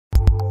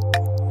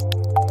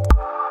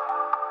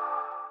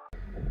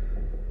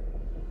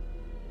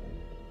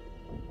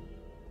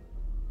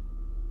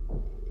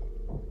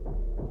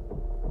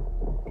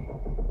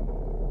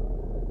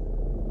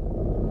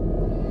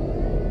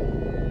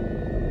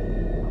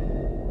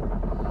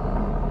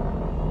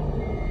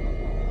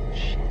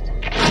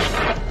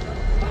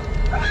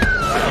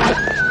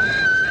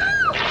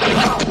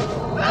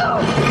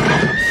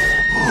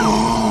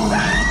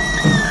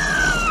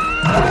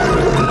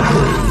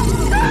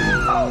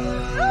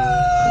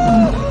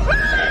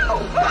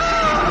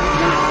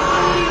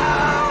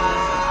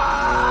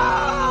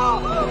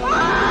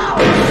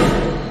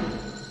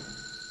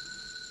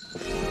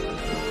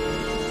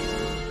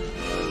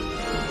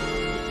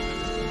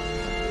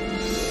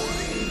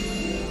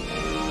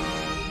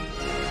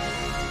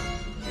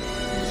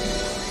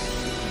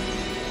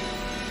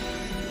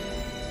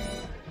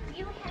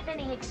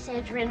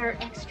Excedrin or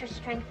extra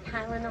strength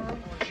Tylenol?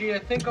 Gee, I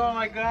think all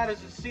I got is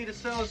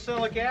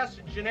acetylsalicylic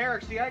acid,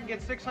 generic. See, I can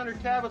get 600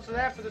 tablets of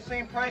that for the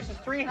same price as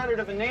 300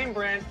 of a name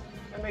brand.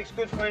 That makes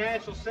good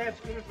financial sense.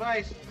 Good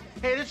advice.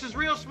 Hey, this is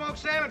real smoked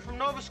salmon from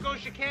Nova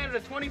Scotia, Canada.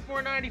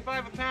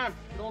 $24.95 a pound.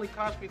 It only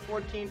cost me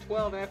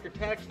 $14.12 after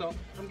tax, though.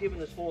 I'm giving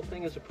this whole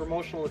thing as a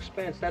promotional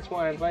expense. That's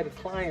why I invited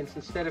clients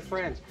instead of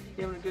friends.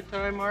 You having a good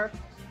time, Mark?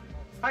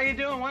 How you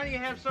doing? Why don't you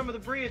have some of the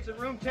brie? It's at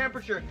room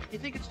temperature. You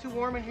think it's too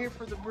warm in here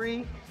for the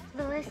brie?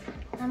 Louis,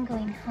 I'm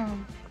going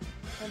home.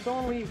 Well,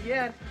 don't leave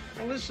yet.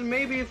 And listen,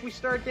 maybe if we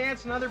start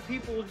dancing, other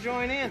people will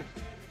join in.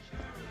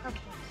 Okay.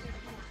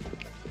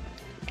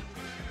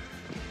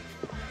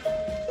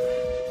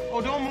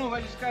 Oh, don't move.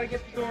 I just gotta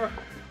get the door.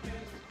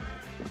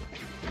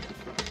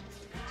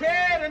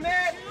 Ted,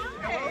 Annette!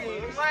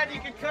 Hey, glad you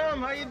could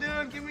come. How you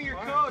doing? Give me your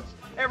coats.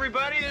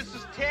 Everybody, this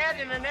is Ted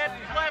and Annette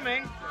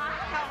Fleming.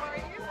 How are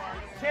you?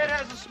 Ted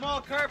has a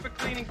small carpet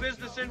cleaning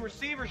business in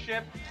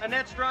receivership.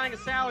 Annette's drawing a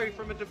salary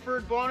from a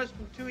deferred bonus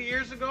from 2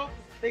 years ago.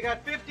 They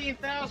got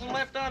 $15,000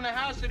 left on the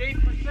house at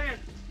 8%.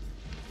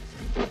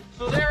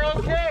 So they're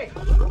okay.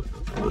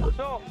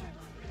 So,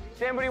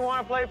 does anybody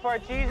want to play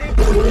Parcheesi?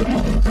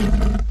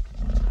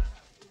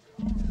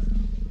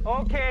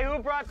 Okay, who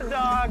brought the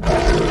dog?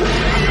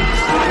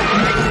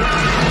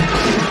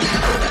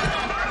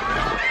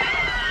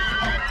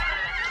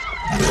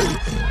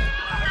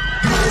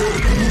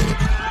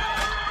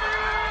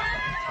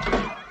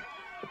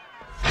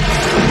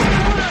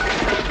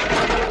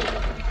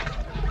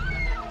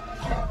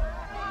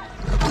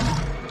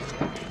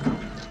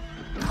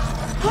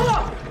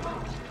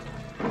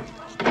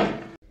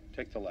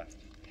 Take the left.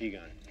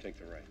 Egon, take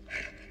the right.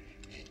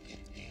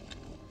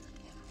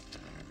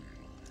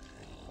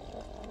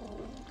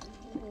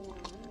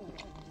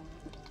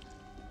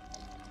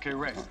 Okay,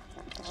 Ray,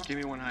 give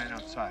me one hiding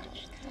outside.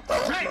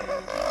 Ray!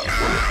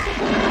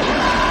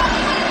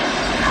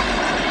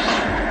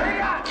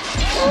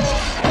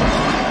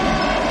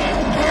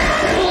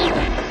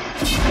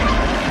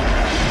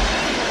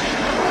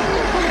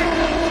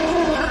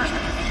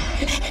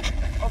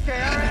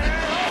 Okay, all right.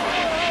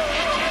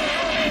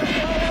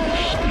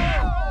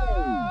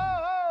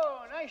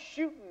 Nice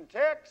shooting,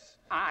 Tex.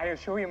 I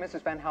assure you,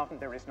 Mrs. Van Houten,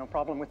 there is no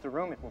problem with the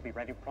room. It will be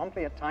ready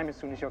promptly at time as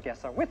soon as your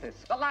guests are with us.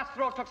 The last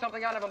throw took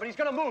something out of him, but he's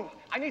gonna move.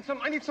 I need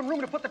some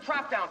room to put the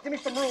trap down. Give me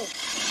some room.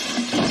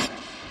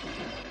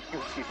 You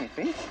excuse me,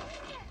 please?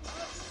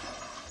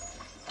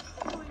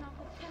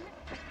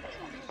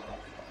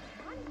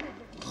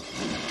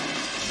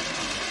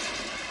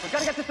 We've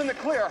gotta get this in the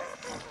clear.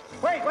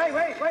 Wait.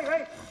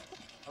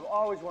 I've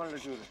always wanted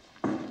to do this.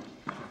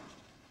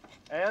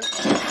 And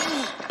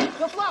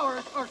the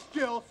flowers are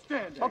still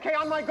standing. Okay,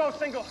 on my go,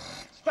 single.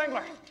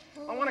 Spengler,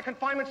 I want a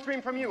confinement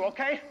stream from you,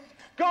 okay?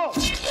 Go!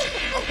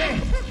 Okay,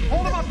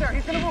 hold him up there.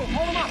 He's gonna move.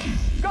 Hold him up.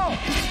 Go!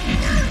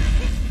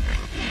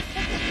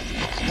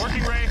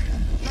 Working, Ray.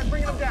 Start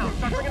bringing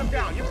him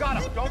down. You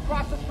got him. Don't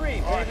cross the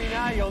stream. Maybe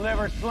now you'll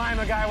never slime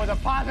a guy with a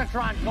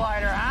positron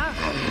glider, huh?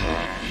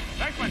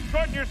 Thanks,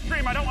 shorten your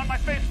stream. I don't want my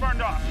face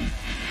burned off.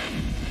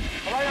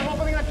 All right, I'm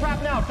opening that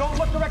trap now. Don't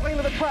look directly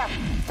into the trap.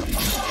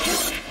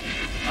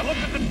 I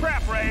looked at the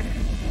trap, Ray.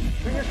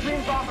 Bring your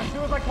streams off as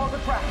soon as I close the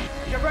trap.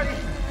 Get ready.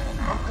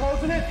 I'm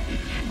closing it.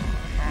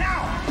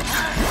 Now!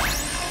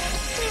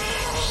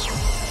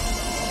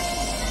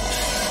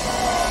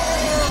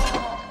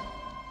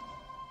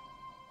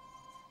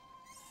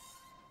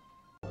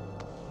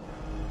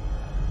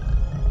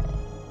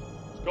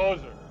 It's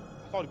Gozer.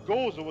 I thought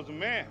Gozer was a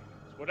man.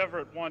 It's whatever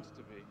it wants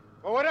to be.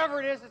 Well,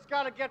 whatever it is, it's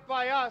got to get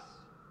by us.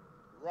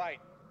 Right.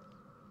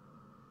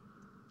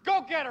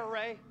 Go get her,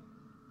 Ray.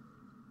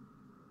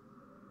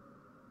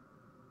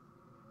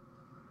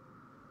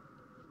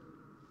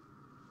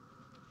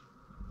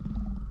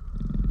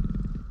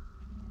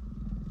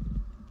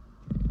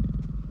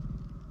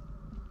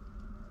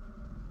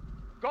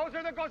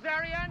 Gozer the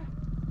Gozerian?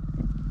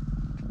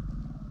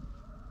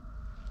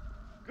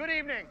 Good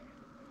evening.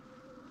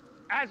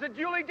 As a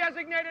duly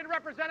designated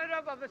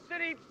representative of the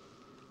city,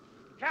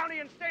 county,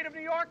 and state of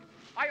New York,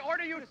 I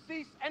order you to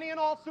cease any and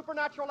all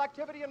supernatural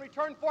activity and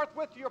return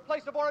forthwith to your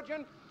place of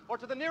origin or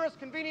to the nearest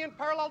convenient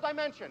parallel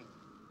dimension.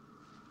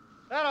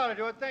 That ought to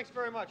do it. Thanks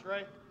very much,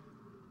 Ray.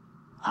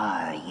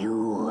 Are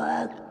you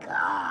a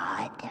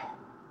god?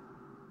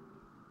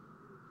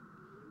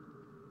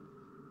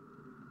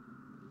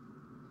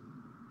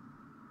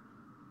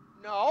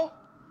 No.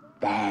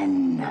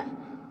 Then...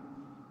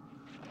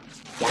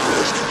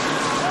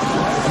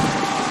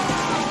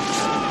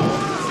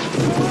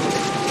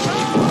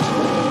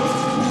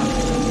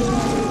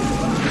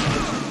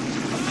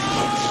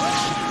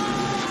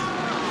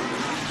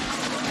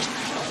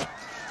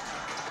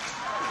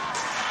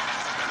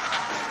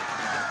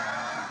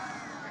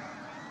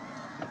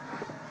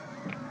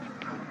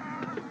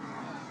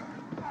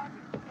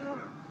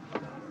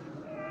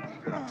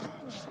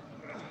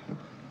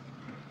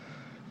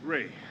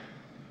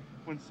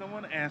 when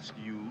someone asks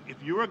you if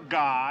you're a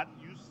god,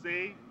 you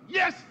say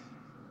yes!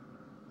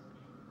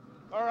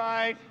 All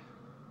right.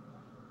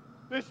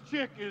 This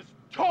chick is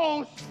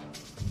toast.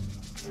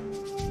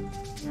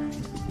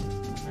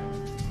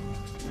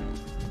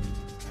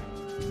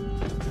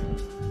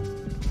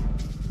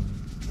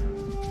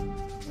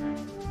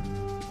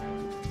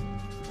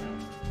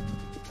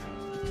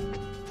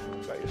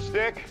 Got your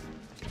stick.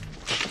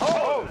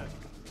 Oh!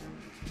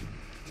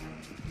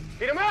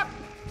 Heat him up!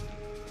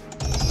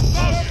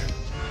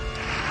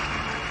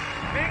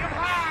 Make him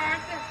hard!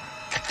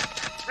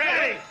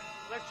 Ready!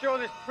 Let's show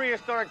this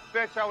prehistoric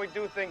bitch how we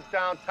do things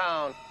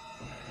downtown.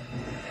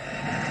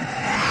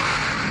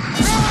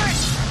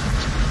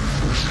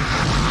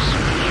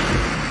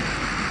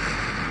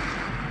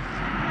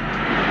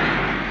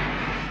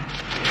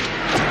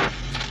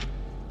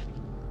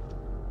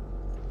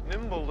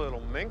 Nimble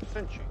little minx,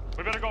 isn't she?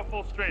 We better go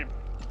full stream.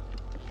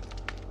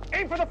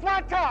 Aim for the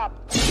flat top!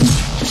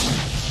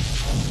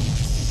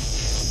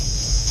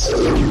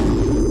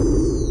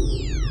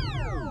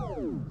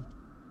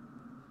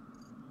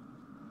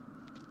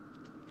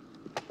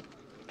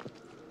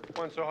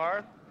 Went so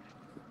hard?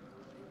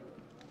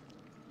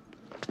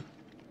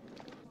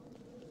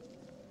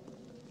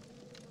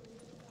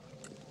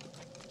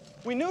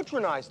 We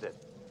neutronized it.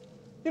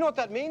 You know what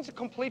that means? A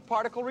complete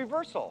particle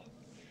reversal.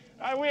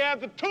 We had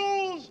the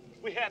tools,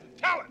 we had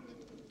the talent.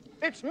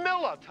 It's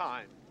Miller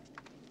time.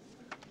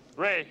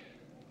 Ray,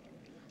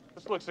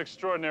 this looks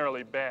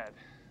extraordinarily bad.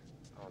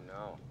 Oh,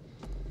 no.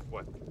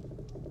 What?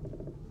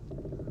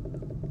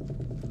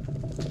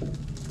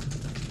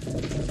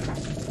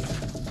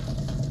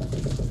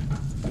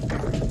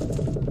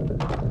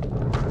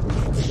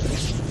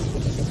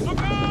 Look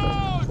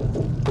out!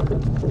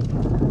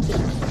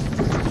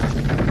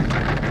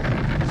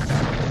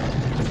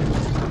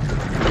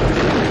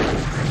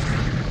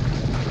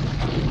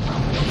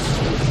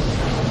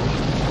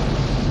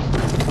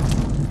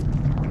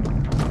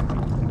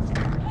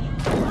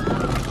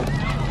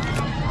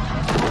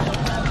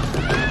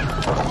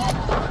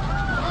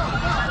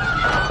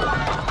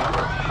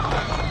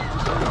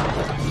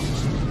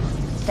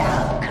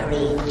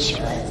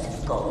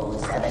 Creatures,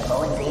 goes of the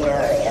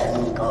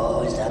Gotherian,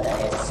 goes of the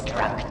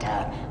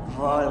Destructor,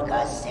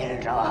 Volga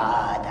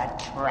Sildroha, the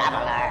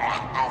Traveler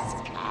has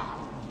come.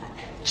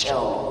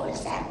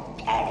 Choose and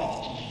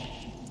perish.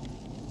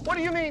 What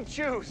do you mean,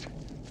 choose?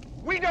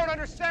 We don't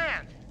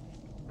understand.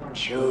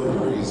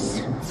 Choose.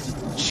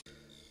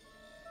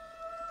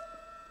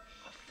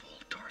 A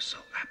full torso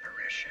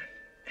apparition,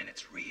 and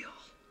it's real.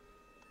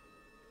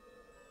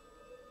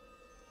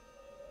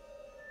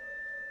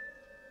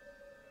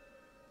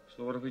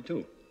 So what do we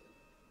do?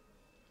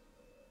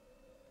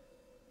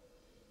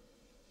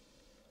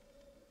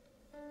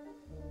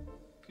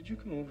 Could you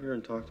come over here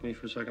and talk to me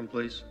for a second,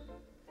 please?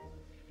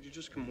 Could you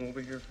just come over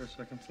here for a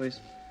second, please?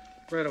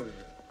 Right over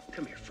here.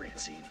 Come here,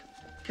 Francine.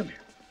 Come here.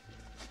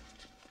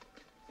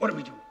 What do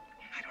we do?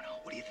 I don't know.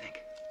 What do you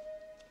think?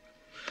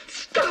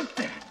 Stop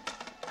that!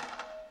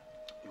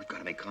 We've got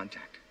to make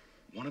contact.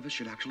 One of us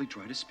should actually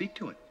try to speak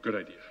to it. Good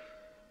idea.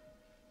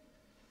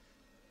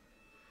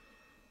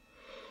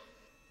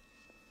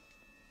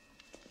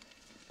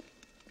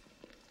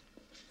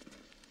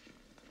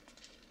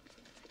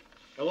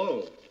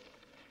 Hello.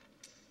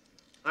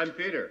 I'm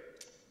Peter.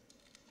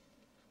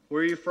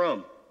 Where are you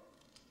from?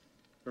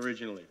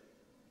 Originally.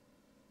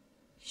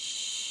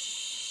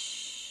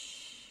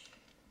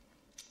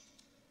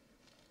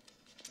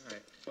 All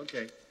right,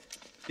 okay.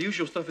 The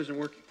usual stuff isn't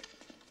working.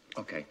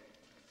 Okay.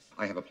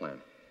 I have a plan.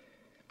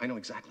 I know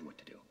exactly what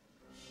to do.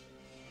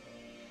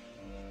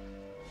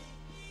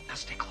 Now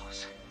stay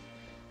close.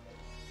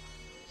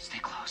 Stay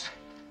close.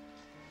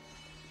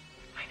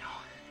 I know.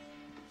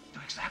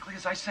 Do exactly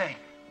as I say.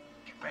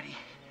 Get ready.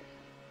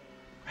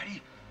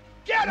 Ready?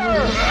 Get her!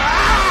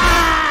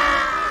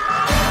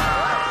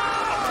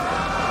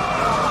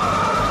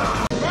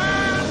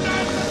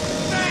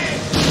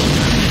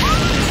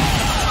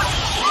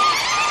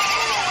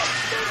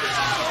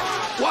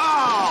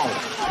 Wow!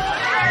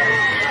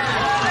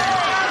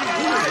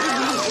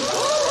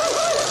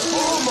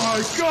 Oh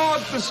my God,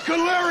 the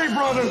Scoleri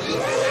brothers!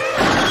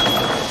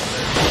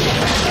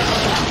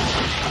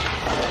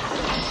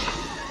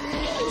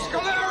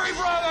 Scoleri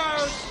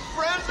brothers!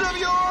 Friends of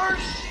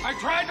yours? I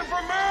tried them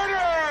for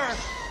murder!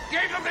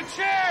 Gave them the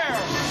chair!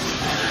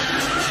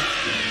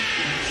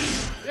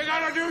 You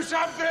gotta do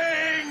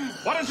something!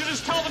 Why don't you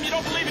just tell them you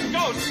don't believe in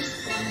ghosts?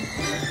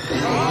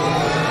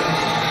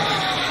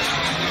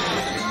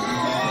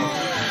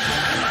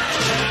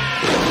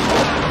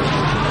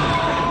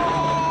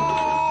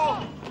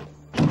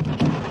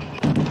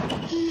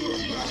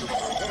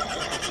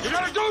 You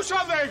gotta do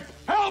something!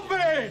 Help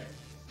me!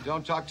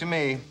 Don't talk to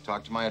me.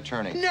 Talk to my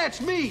attorney.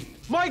 That's me!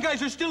 My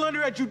guys are still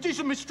under a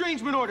judicial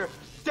estrangement order.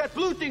 That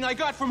blue thing I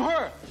got from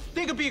her.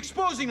 They could be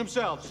exposing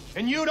themselves.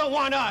 And you don't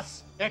want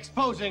us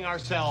exposing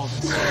ourselves.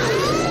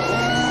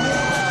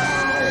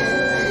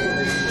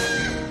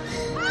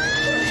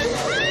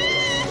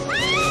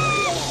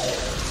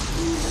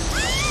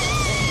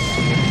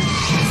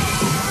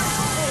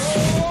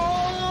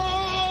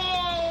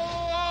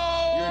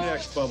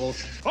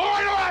 Bubbles. All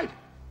right!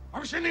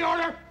 Are we seeing the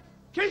order?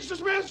 Cage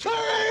dismissed!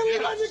 Hurry! We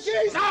got the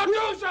case! Now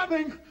do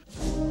something!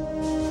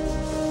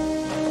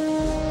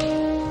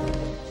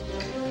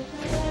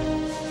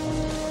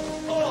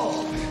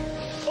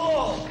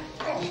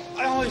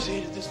 I always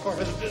hated this part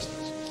of the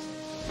business.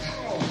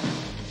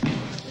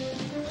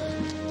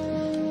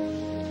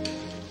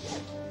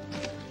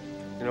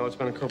 You know, it's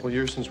been a couple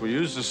years since we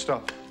used this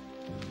stuff.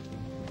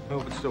 I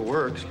hope it still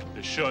works.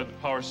 It should. The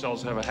power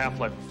cells have a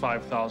half-life of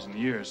 5,000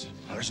 years.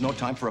 There's no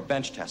time for a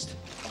bench test.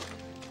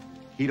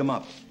 Heat them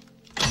up.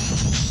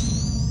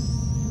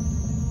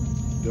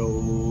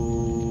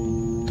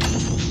 Do,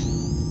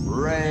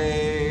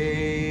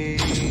 re.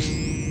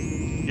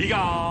 Be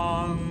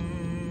gone.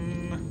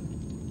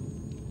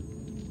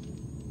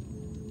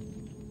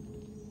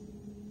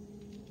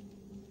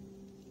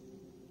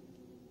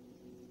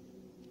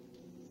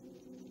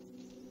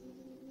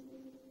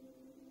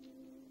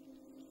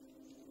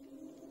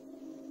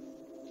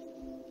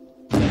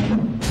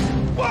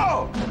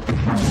 Whoa!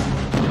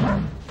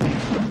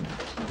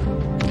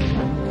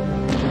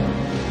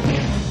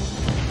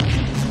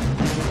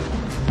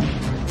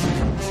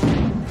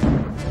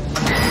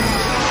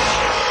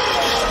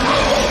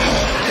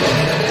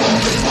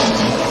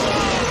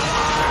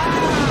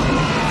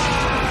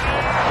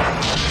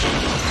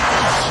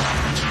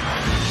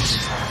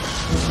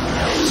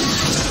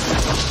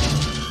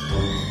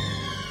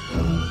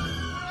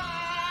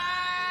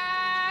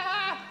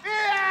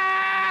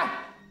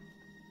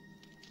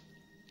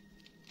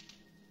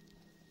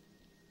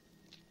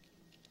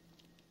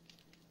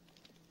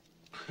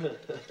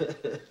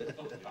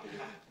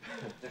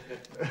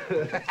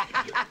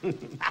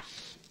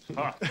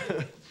 Ha.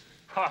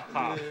 Ha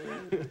ha.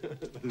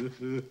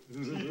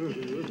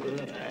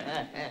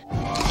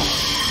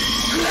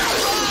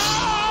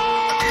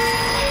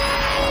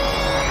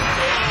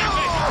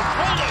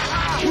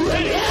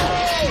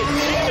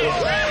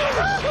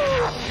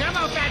 Come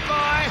on, fat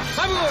boy.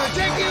 I'm going to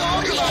take you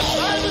home to my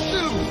private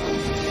zoo.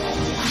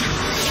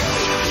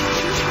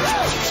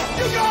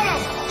 You got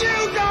him! You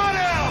got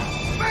him!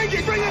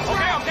 Frankie, bring it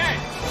back! Okay.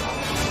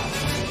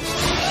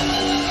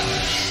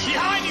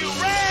 Behind you,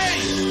 Ray!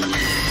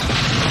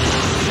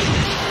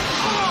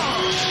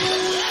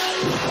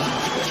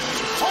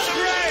 Hold it,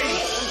 Ray!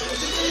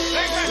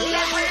 Take that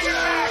shot, Ray, get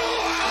back!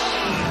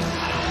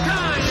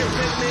 Come on, you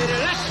big meter.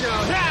 Let's go.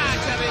 Down,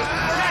 Chubby.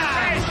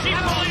 Ray, keep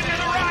pulling to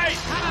the right!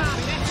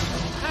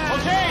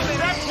 Okay,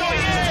 straps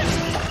going in!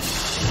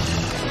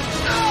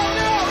 No,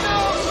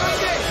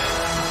 Frankie!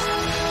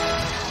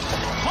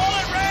 Hold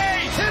it, Ray!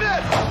 Hit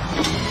it!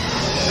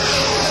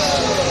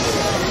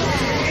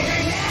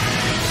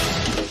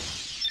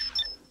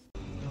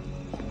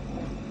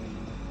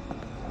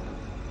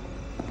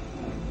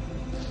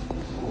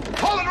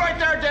 Hold it right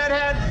there,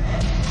 deadhead!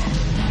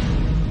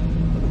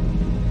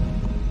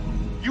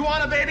 You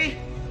want a baby?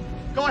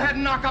 Go ahead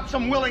and knock up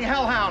some willing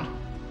hellhound.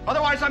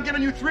 Otherwise, I'm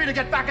giving you 3 to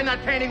get back in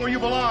that painting where you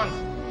belong.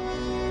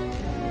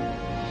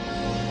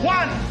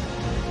 1!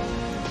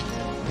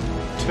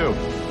 2.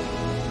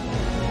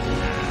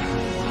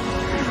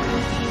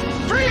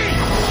 3! You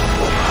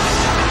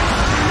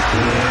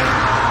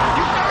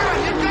got him!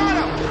 You got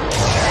him!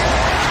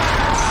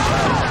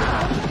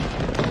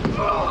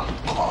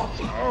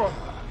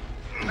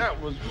 That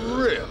was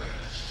really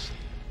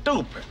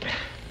stupid.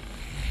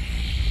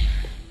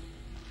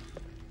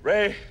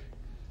 Ray,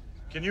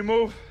 can you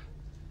move?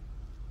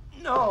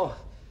 No.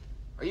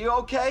 Are you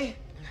okay?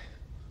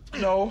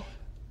 No.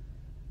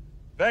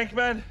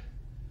 Bankman,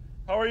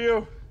 how are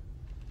you?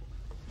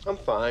 I'm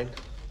fine.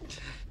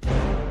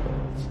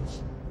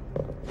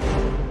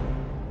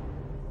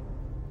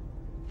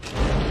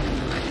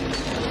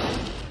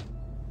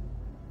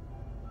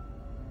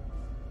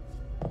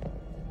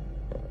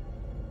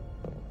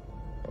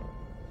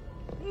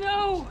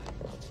 No!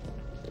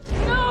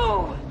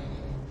 No!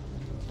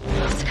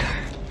 Oscar!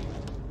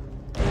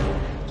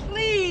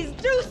 Please,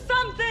 do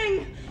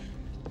something!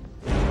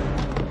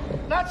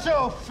 Not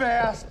so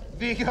fast,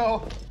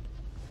 Vigo.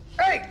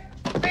 Hey,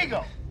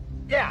 Vigo!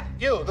 Yeah,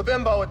 you, the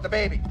bimbo with the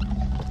baby.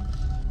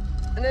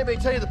 Didn't anybody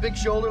tell you the big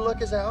shoulder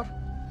look is out?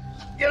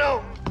 You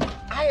know,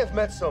 I have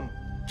met some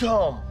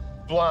dumb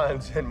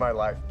blondes in my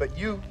life, but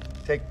you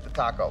take the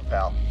taco,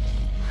 pal.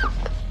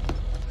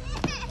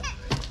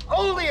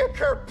 Only a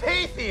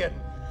Carpathian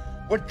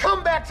would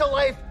come back to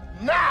life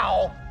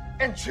now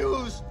and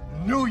choose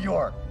New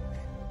York.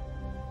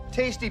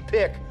 Tasty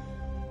pick,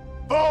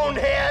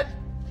 bonehead.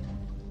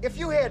 If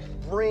you had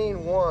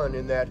brain 1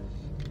 in that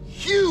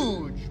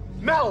huge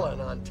melon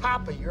on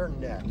top of your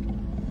neck,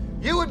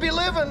 you would be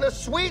living the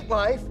sweet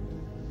life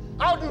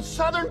out in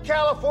Southern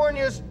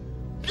California's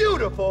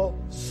beautiful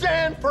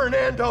San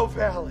Fernando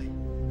Valley.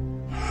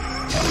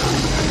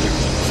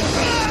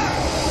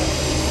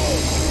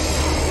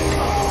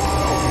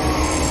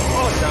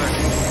 Oh, darn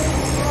it.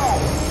 Oh,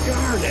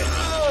 darn it.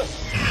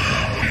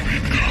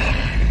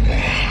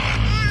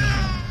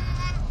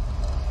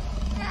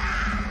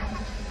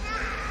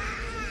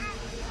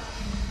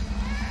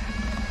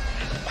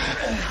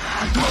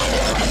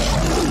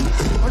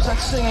 Where's that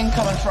singing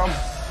coming from?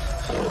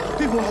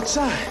 People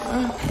outside.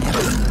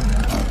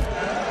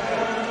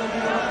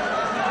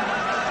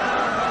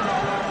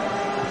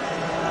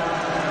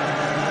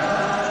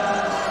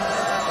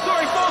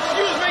 Sorry, folks,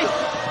 excuse me.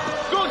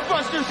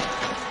 Ghostbusters.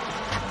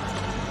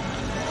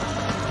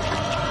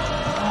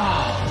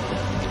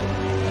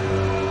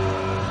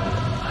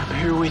 I'm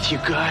here with you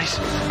guys.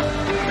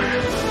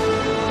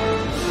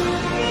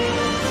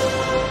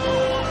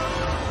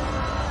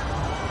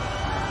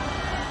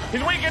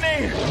 He's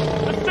weakening!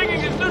 The stinging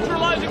is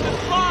neutralizing the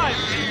slime!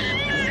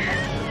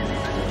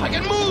 I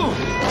can move!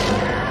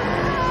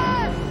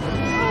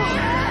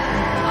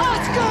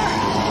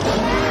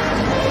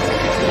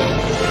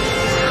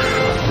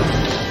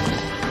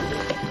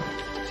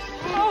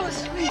 Oh,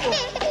 sweet.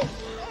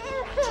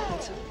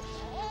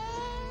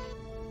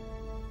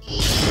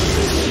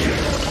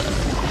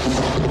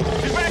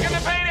 He's back in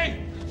the painting!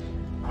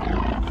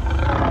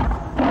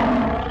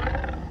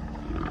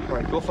 All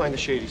right, go find a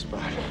shady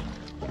spot.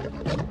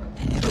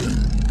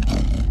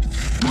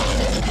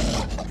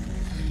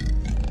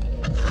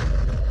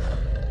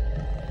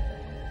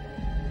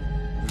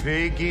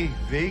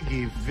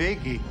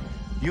 Viggy,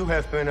 you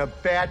have been a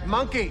bad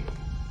monkey.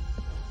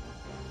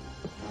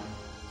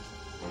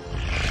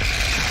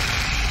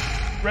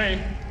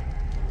 Ray,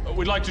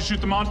 we'd like to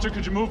shoot the monster.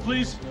 Could you move,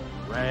 please?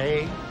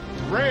 Ray?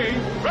 Ray!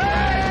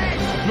 Ray!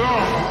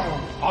 No!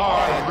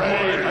 I,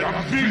 Ray,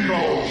 and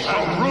Bingo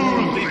shall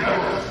rule the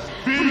earth.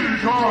 Be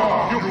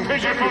gone, you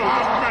pitiful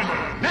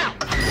halfmen! Now!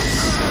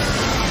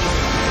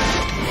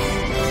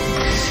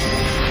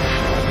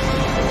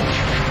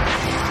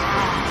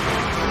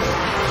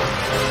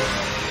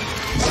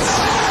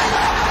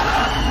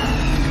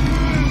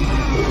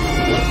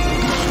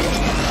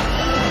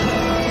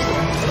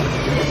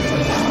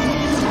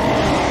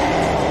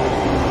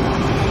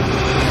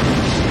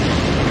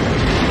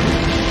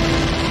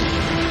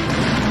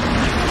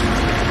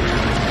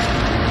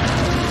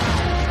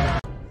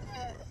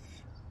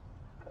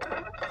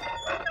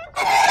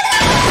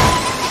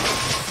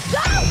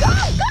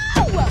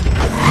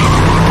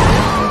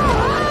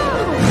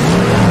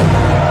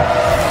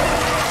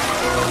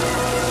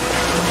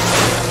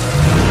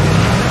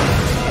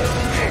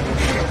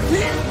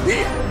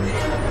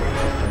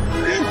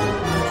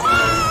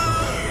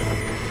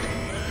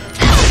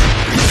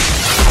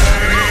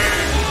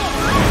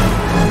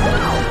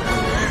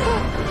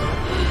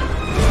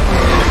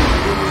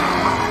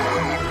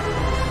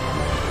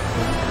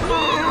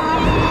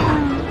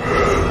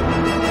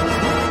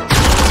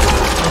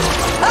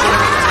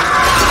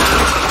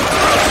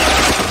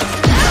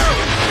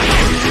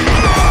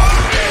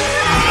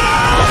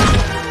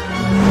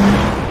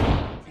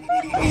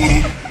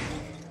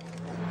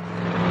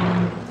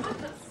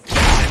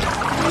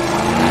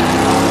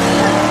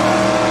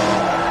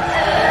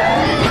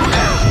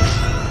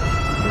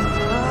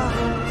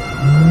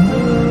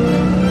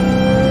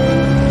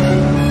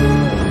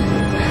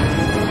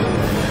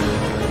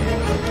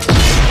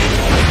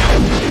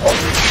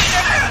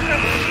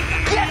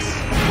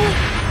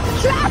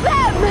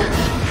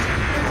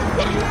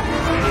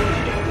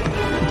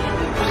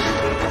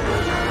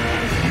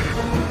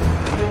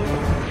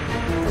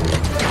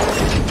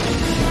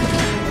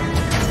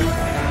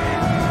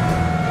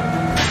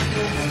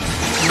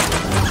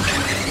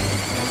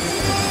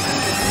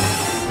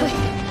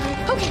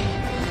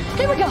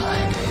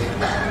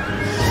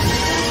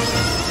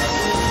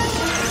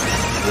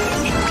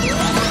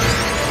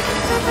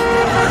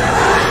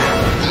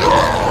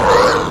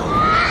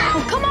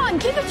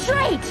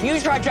 You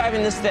try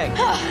driving this thing.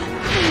 Left,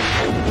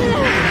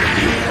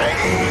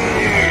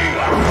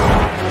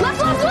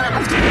 left,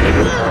 left!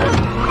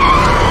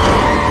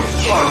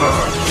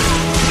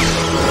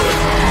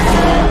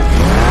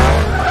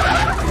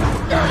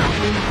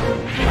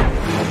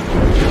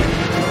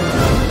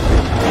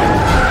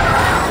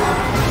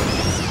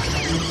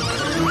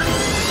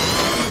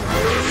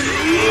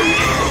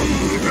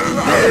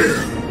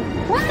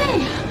 Ready!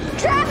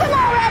 Trap him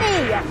already!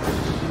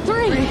 3,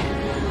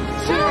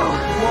 2,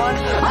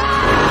 1.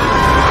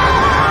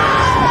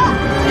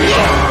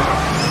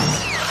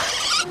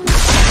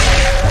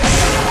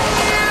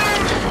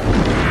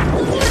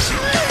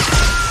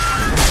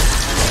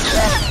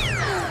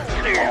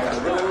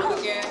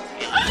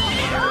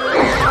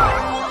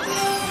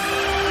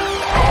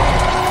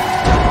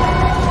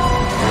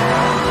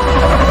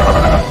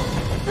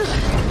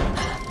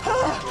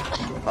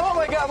 Oh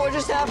my God, what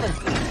just happened?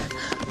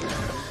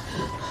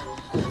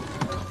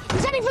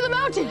 He's heading for the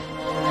mountain!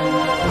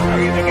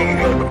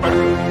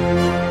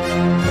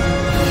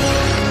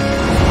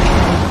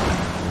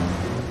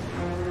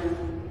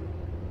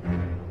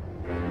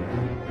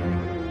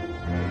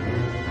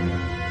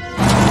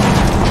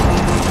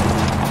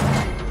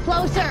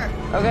 Closer!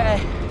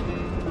 Okay.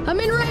 I'm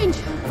in range!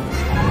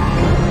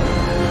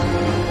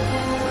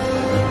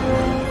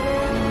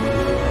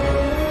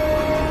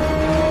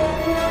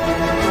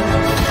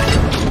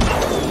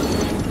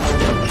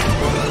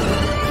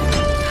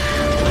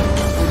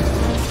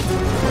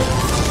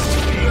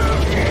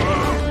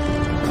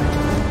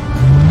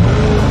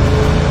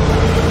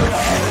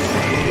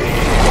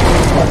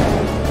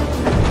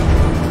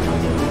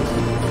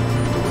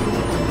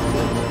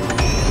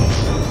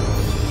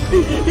 She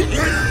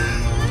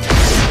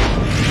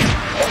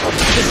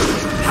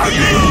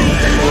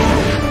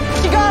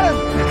got him!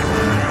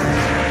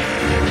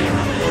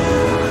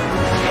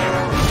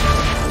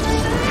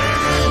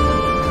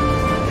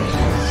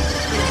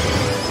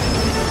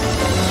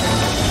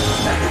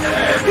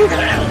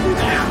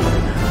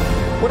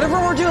 Whatever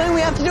we're doing,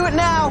 we have to do it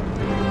now.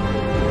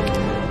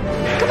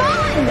 Come on!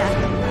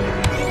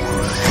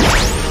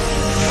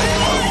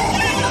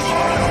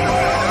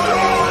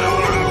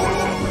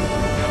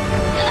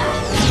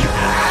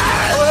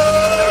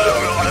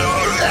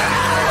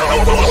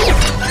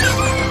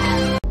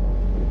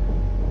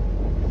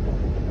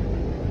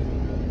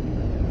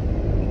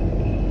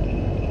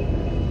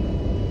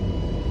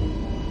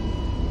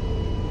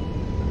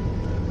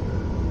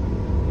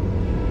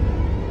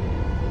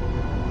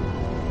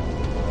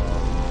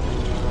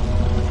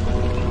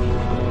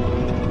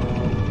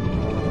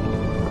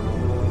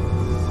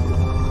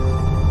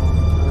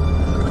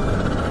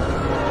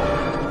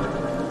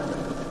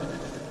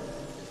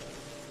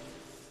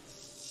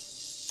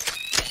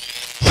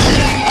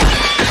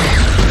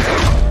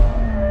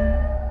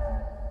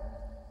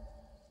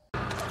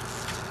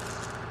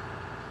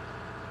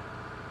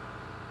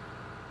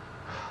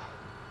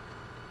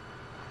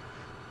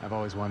 I've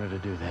always wanted to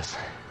do this.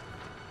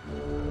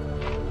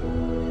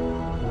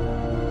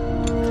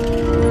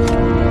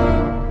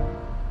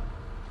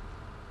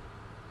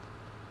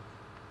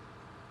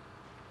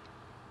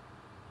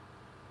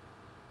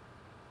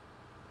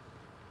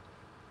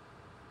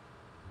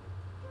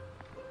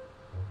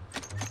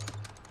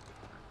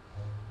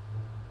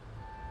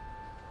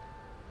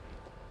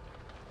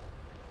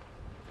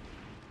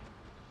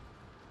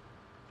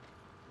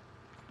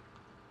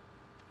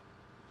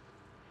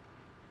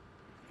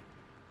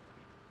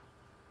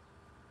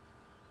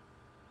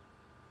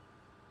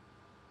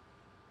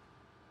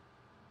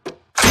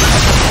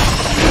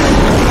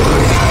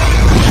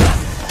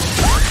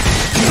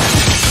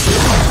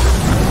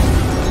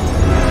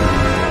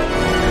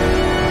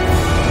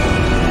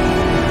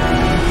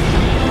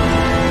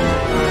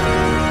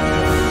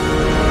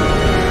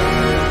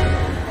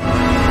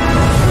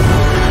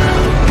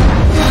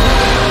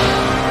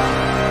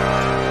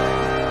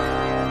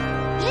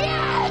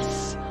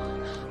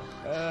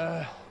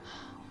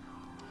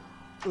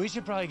 We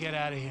should probably get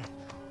out of here.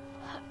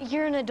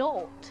 You're an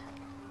adult.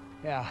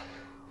 Yeah.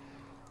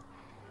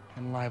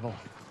 And liable.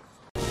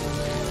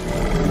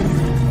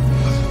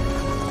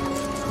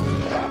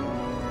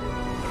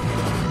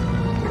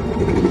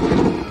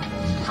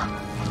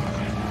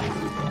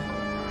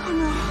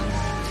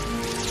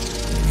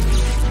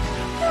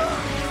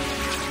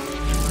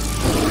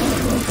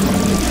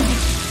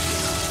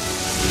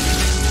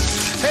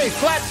 Hey,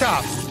 Flat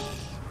Top!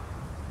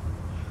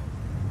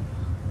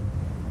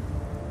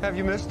 Have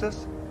you missed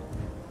us?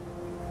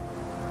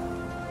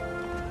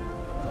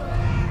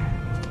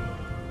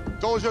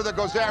 Dozier the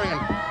Gozerian.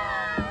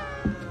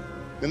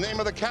 The name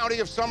of the county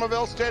of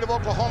Somerville, state of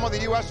Oklahoma,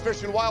 the U.S.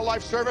 Fish and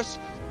Wildlife Service,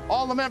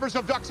 all the members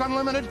of Ducks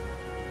Unlimited,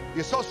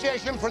 the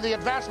Association for the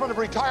Advancement of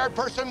Retired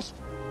Persons,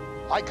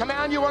 I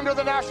command you under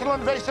the National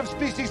Invasive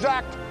Species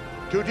Act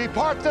to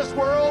depart this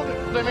world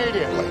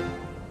immediately.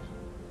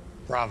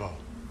 Bravo.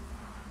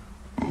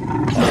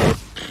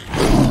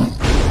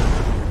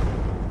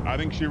 I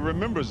think she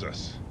remembers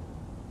us.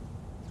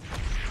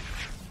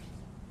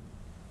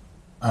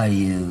 Are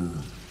you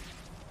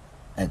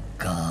a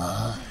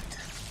god?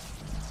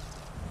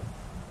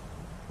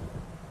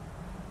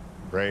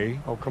 Ray?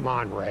 Oh, come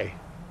on, Ray.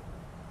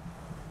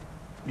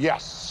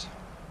 Yes.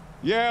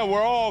 Yeah,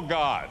 we're all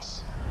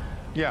gods.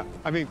 Yeah,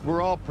 I mean,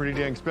 we're all pretty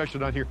dang special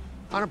down here.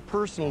 On a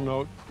personal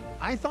note,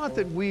 I thought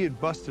that we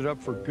had busted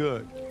up for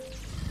good.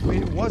 I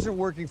mean, it wasn't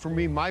working for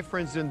me. My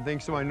friends didn't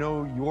think so. I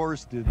know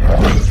yours did.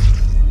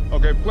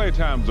 Okay,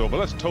 playtime's over.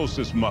 Let's toast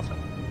this muffin.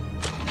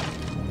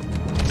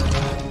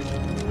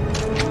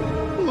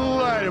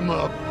 Light him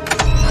up.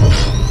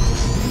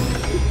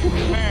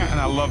 Man,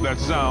 I love that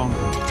sound.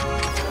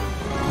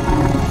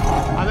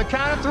 On the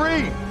count of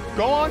 3.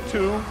 Go on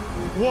 2.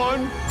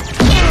 1.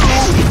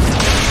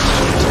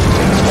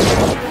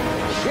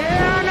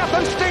 Yeah,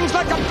 nothing stings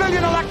like a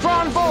billion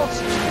electron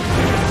volts.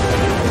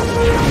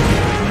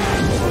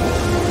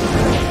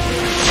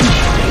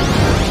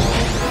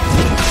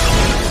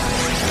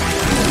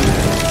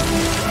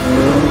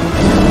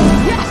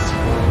 Yes!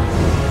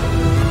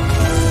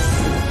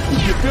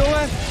 You feel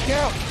that?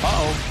 Yeah.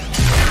 Uh-oh.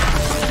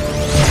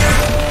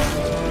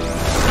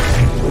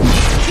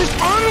 She's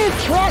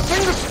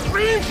uncrossing the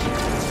street!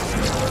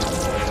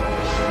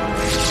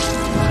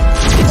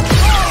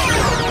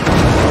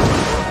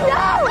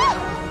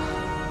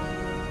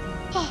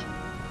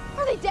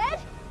 Are they dead?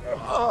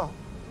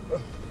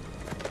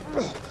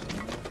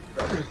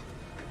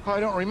 I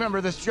don't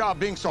remember this job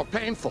being so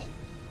painful.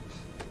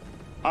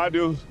 I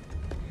do.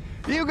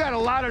 You got a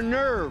lot of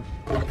nerve.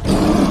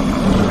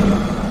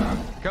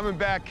 Coming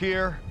back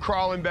here,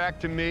 crawling back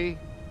to me.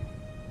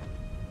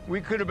 We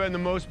could have been the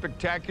most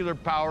spectacular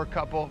power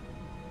couple.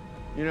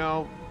 You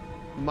know,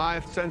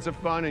 my sense of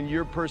fun and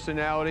your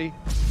personality.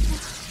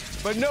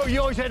 But no, you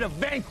always had to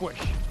vanquish.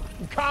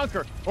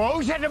 conquer, or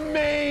always had to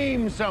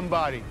maim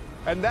somebody.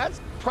 And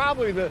that's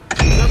probably the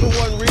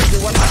 #1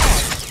 reason why.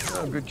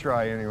 Oh, good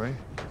try anyway.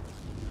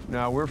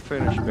 Now we're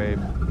finished, babe.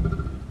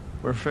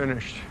 We're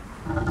finished.